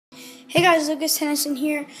Hey guys, Lucas Tennyson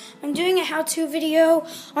here. I'm doing a how-to video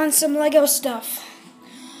on some Lego stuff.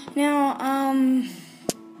 Now,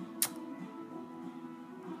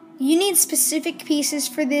 you need specific pieces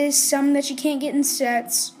for this, some that you can't get in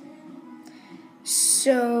sets.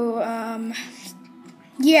 So,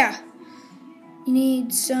 yeah. You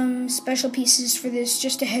need some special pieces for this,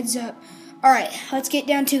 just a heads up. Alright, let's get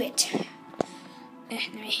down to it.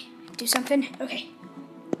 Let me do something. Okay.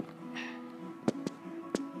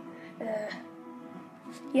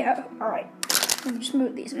 Yeah, alright. Let me just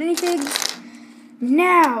move these minifigs.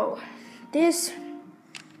 Now, this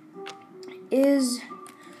is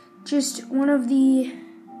just one of the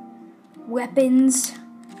weapons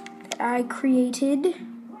that I created.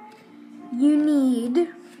 You need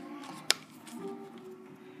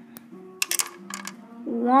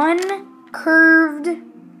one curved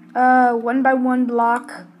 1x1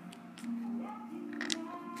 block,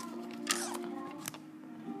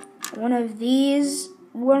 one of these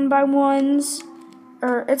 1x1s,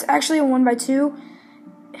 or it's actually a 1x2.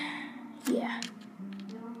 Yeah.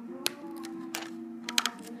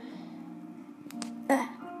 Hang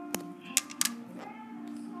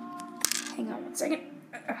on one second.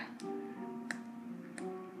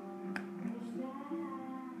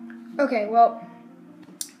 Okay, well,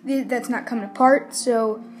 that's not coming apart,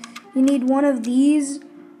 so you need one of these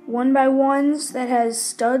 1x1s that has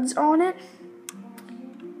studs on it,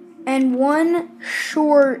 and one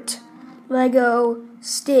short Lego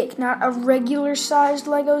stick, not a regular sized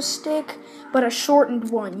Lego stick, but a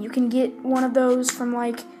shortened one. You can get one of those from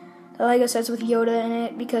like the Lego sets with Yoda in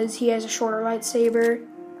it because he has a shorter lightsaber.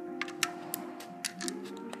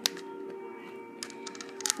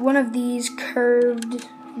 One of these curved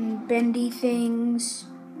and bendy things,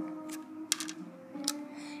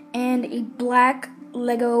 and a black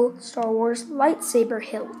Lego Star Wars lightsaber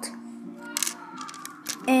hilt.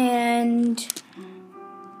 And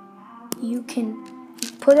you can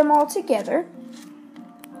put them all together.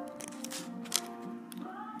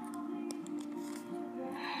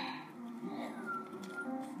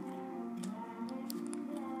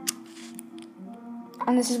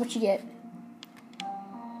 And this is what you get.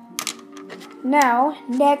 Now,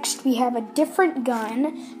 next we have a different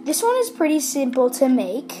gun. This one is pretty simple to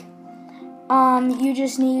make. You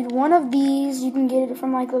just need one of these. You can get it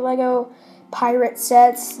from like the Lego pirate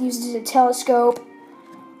sets, used as a telescope.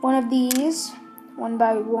 One of these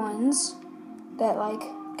 1x1s that like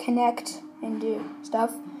connect and do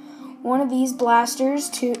stuff. One of these blasters,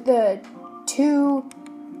 the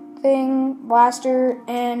two-thing blaster,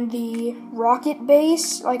 and the rocket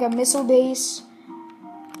base, like a missile base.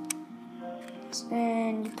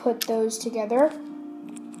 And you put those together,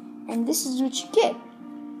 and this is what you get.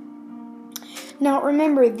 Now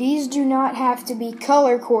remember, these do not have to be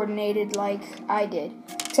color coordinated like I did,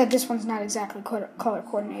 except this one's not exactly color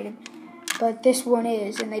coordinated, but this one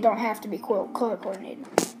is, and they don't have to be color coordinated.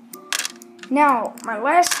 Now, my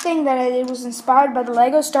last thing that I did was inspired by the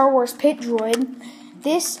Lego Star Wars Pit Droid.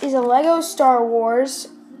 This is a Lego Star Wars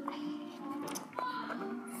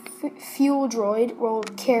fuel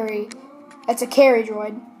droid, that's a carry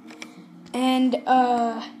droid. And,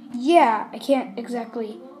 yeah, I can't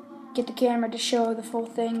exactly get the camera to show the full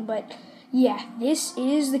thing, but yeah, this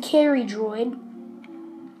is the carry droid.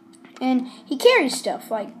 And he carries stuff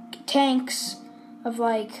like tanks of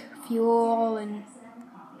like fuel and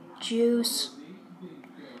juice.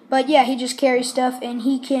 But yeah, he just carries stuff, and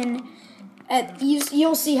he can,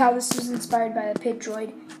 you'll see how this is inspired by the Pit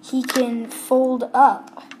Droid. He can fold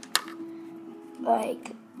up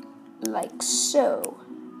like so.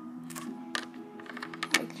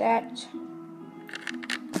 Like that.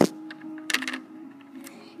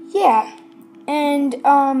 Yeah, and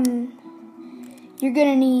you're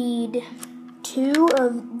gonna need two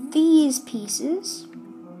of these pieces,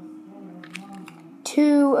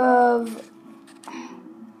 two of,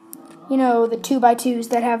 the 2x2s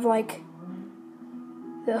that have like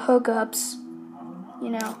the hookups,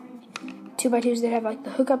 2x2s that have like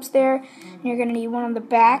the hookups there, and you're gonna need one on the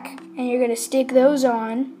back, and you're gonna stick those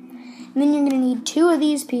on. And then you're going to need two of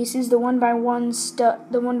these pieces, the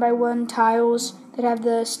 1x1 tiles that have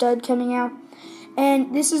the stud coming out.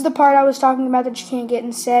 And this is the part I was talking about that you can't get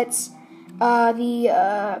in sets.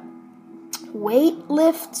 The weight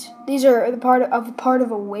lift. These are the part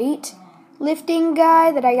of a weight lifting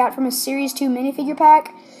guy that I got from a Series 2 minifigure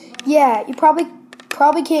pack. Yeah, you probably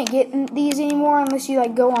can't get these anymore unless you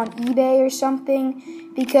like go on eBay or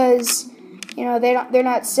something, because they're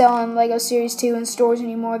not selling Lego Series 2 in stores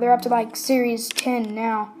anymore. They're up to like Series 10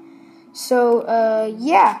 now. So,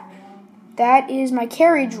 yeah. That is my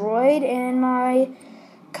carry droid and my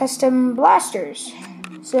custom blasters.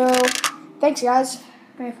 So, thanks guys.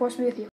 May the force be with you.